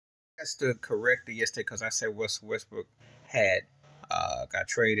That's to correct it yesterday because I said Russell Westbrook had got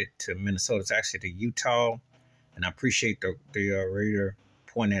traded to Minnesota. It's actually to Utah, and I appreciate the reader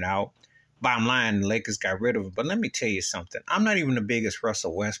pointing it out. Bottom line, the Lakers got rid of him. But let me tell you something. I'm not even the biggest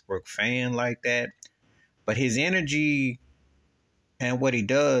Russell Westbrook fan like that, but his energy and what he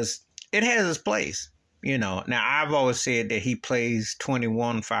does, it has its place. Now I've always said that he plays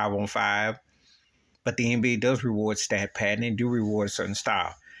 21 5-on-5, but the NBA does reward stat pattern and do reward a certain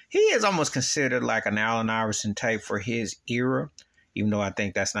style. He is almost considered like an Allen Iverson type for his era, even though I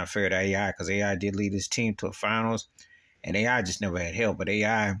think that's not fair to AI because AI did lead his team to a finals, and AI just never had help. But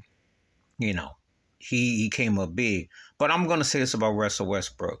AI, he came up big. But I'm going to say this about Russell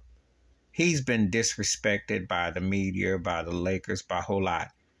Westbrook. He's been disrespected by the media, by the Lakers, by a whole lot.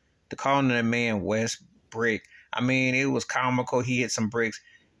 The calling that man Westbrook, I mean, it was comical. He hit some bricks.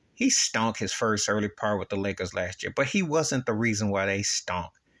 He stunk his first early part with the Lakers last year, but he wasn't the reason why they stunk.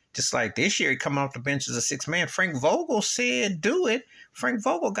 Just like this year, he come off the bench as a sixth man. Frank Vogel said, do it. Frank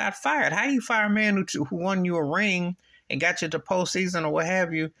Vogel got fired. How do you fire a man who won you a ring and got you to postseason or what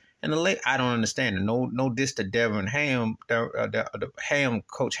have you? And I don't understand it. No diss to Devin Ham,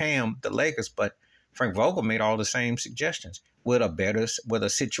 Coach Ham, the Lakers, but Frank Vogel made all the same suggestions with a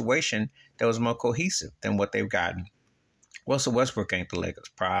situation that was more cohesive than what they've gotten. Russell Westbrook ain't the Lakers'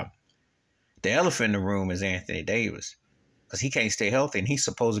 problem. The elephant in the room is Anthony Davis because he can't stay healthy and he's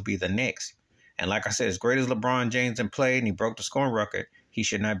supposed to be the next. And like I said, as great as LeBron James and played and he broke the scoring record, he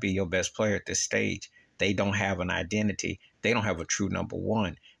should not be your best player at this stage. They don't have an identity. They don't have a true number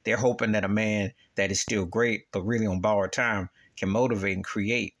one. They're hoping that a man that is still great but really on borrowed time can motivate and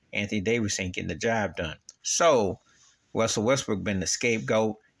create. Anthony Davis ain't getting the job done. So Russell Westbrook been the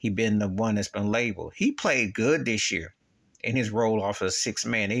scapegoat. He been the one that's been labeled. He played good this year in his role off as sixth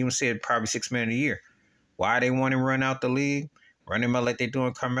man. They even said probably sixth man of the year. Why they want him run out the league? Run him out like they're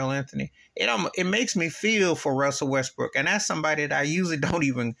doing Carmelo Anthony. It makes me feel for Russell Westbrook. And that's somebody that I usually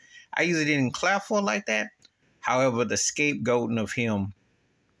didn't clap for like that. However, the scapegoating of him,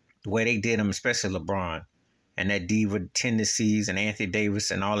 the way they did him, especially LeBron, and that diva tendencies and Anthony Davis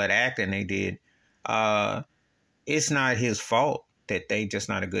and all that acting they did, it's not his fault that they just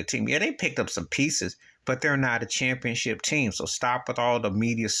not a good team. Yeah, they picked up some pieces, but they're not a championship team. So stop with all the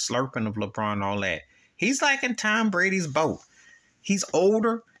media slurping of LeBron and all that. He's like in Tom Brady's boat. He's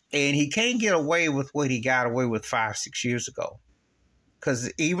older, and he can't get away with what he got away with 5-6 years ago.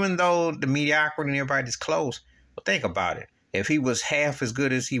 Because even though the mediocrity and everybody's close, well, think about it. If he was half as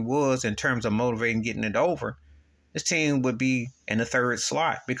good as he was in terms of motivating getting it over, this team would be in the third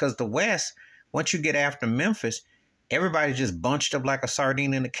slot. Because the West, once you get after Memphis, everybody's just bunched up like a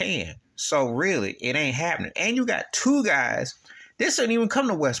sardine in a can. So really, it ain't happening. And you got two guys. This didn't even come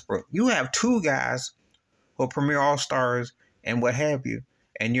to Westbrook. You have two guys who are premier all-stars and what have you.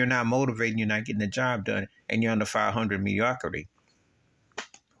 And you're not motivating. You're not getting the job done. And you're under 500 mediocrity.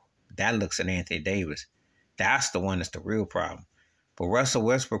 That looks at Anthony Davis. That's the one that's the real problem. But Russell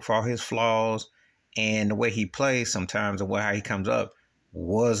Westbrook, for all his flaws and the way he plays sometimes and how he comes up,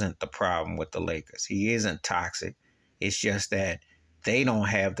 wasn't the problem with the Lakers. He isn't toxic. It's just that they don't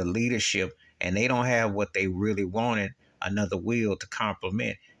have the leadership and they don't have what they really wanted, another wheel to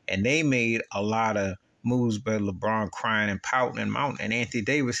complement. And they made a lot of moves by LeBron crying and pouting and mounting. And Anthony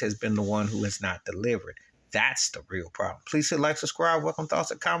Davis has been the one who has not delivered. That's the real problem. Please hit like, subscribe, welcome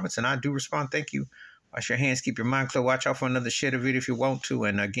thoughts and comments. And I do respond. Thank you. Wash your hands, keep your mind clear. Watch out for another share video if you want to.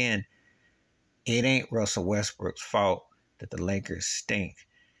 And again, it ain't Russell Westbrook's fault that the Lakers stink.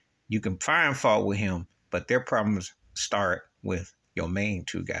 You can find fault with him, but their problems start with your main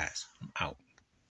two guys. I'm out.